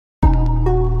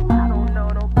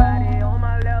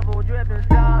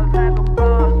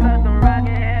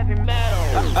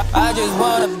just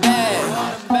want a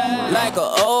bag, like an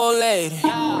old lady.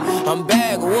 I'm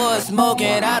backwoods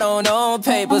smoking, I don't own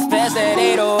papers. Pass that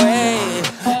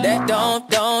 808, that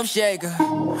don't shaker.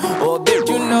 Oh bitch,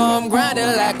 you know I'm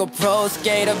grinding like a pro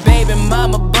skater. Baby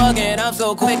mama bugging, I'm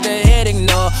so quick to hit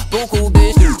ignore. Buku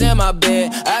bitches in my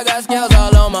bed, I got scales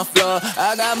all on my floor.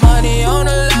 I got money on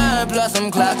the line, plus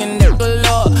I'm clocking it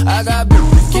below. I got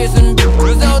bitches kissing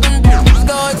bitches, all them bitches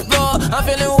go explore. I'm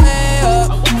feeling way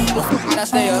up, I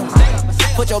stay up.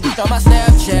 Put your bitch on my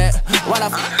Snapchat while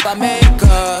I make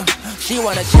her. She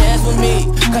want a chance with me,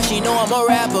 cause she know I'm a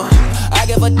rapper. I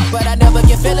give a but I never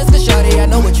get feelings, cause shorty, I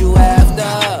know what you after.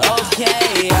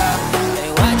 Okay,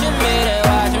 they watching me, they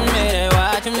watching me, they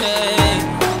watching me.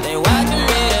 They watching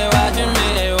me, they watching me,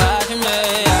 they watching me.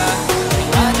 They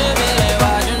watching me, they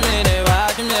watching me, they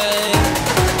watching me.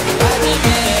 They watching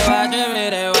me, they watching me,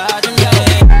 they watching me.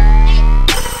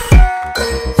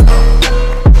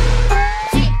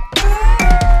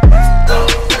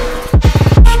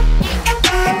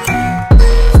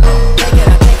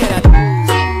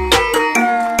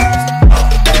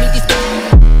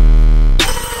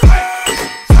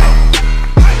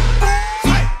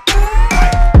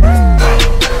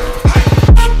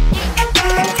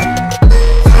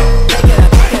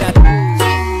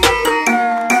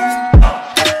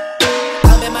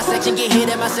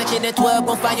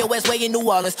 In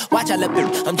New Orleans, watch I look,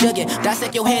 I'm jugging.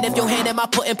 Dissect your hand if your hand am I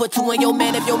putting. Put two in your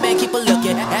man if your man keep a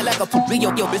looking. Act like a poopy,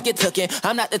 your bitch get tookin'.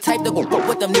 I'm not the type to go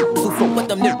with them niggas who fuck with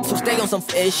them niggas who stay on some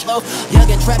fish. Oh, young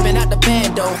and trapping out the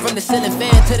bando, from the ceiling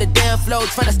fan to the damn floor,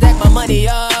 trying to stack my money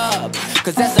up,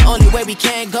 cause that's the only way we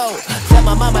can go. Tell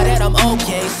my mama that I'm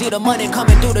okay. See the money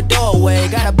coming through the doorway.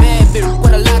 Got a bad bitch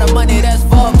with a lot of money, that's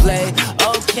foreplay.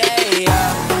 Okay,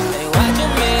 they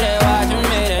watching me, they watching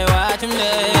me, they watching me.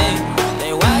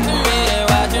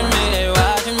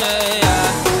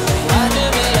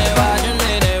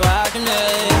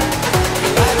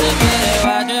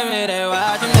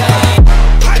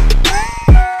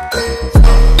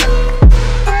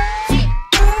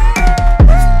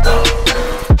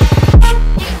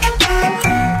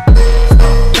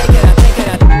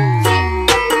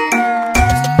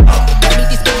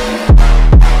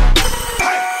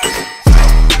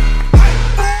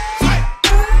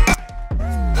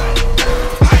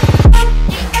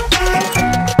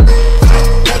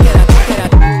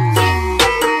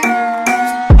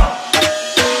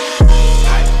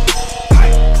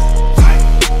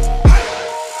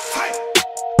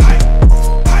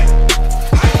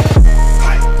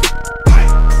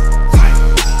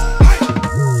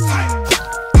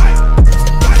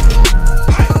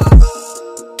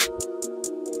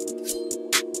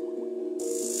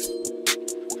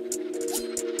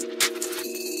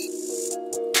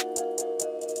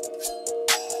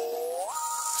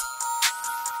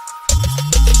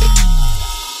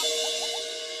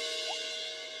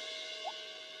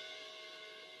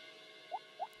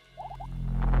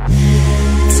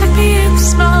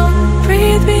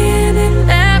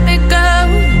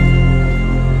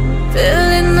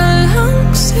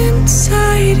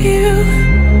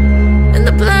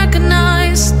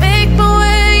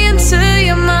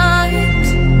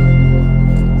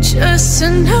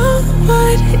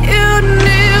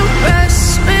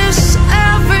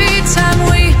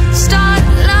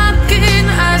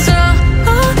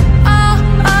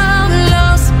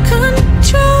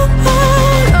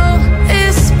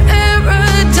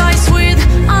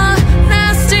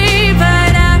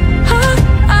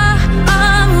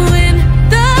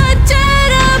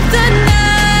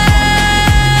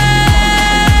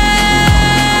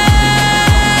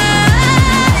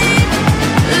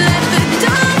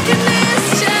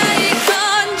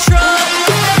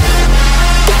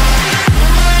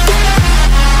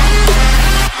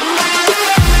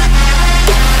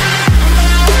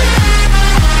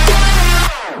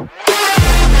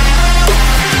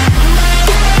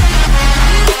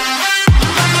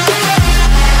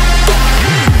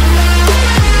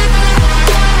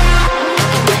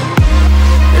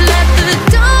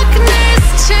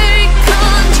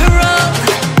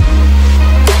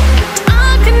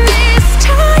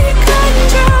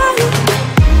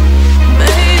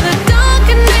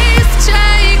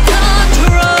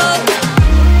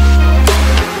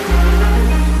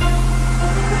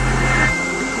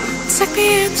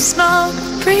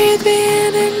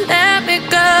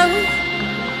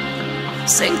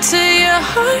 Sink to your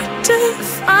heart to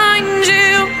find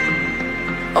you.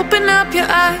 Open up your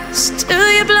eyes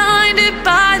till you're blinded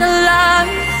by the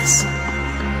lies,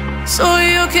 so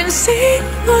you can see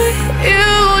what you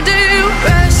do.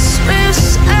 Rest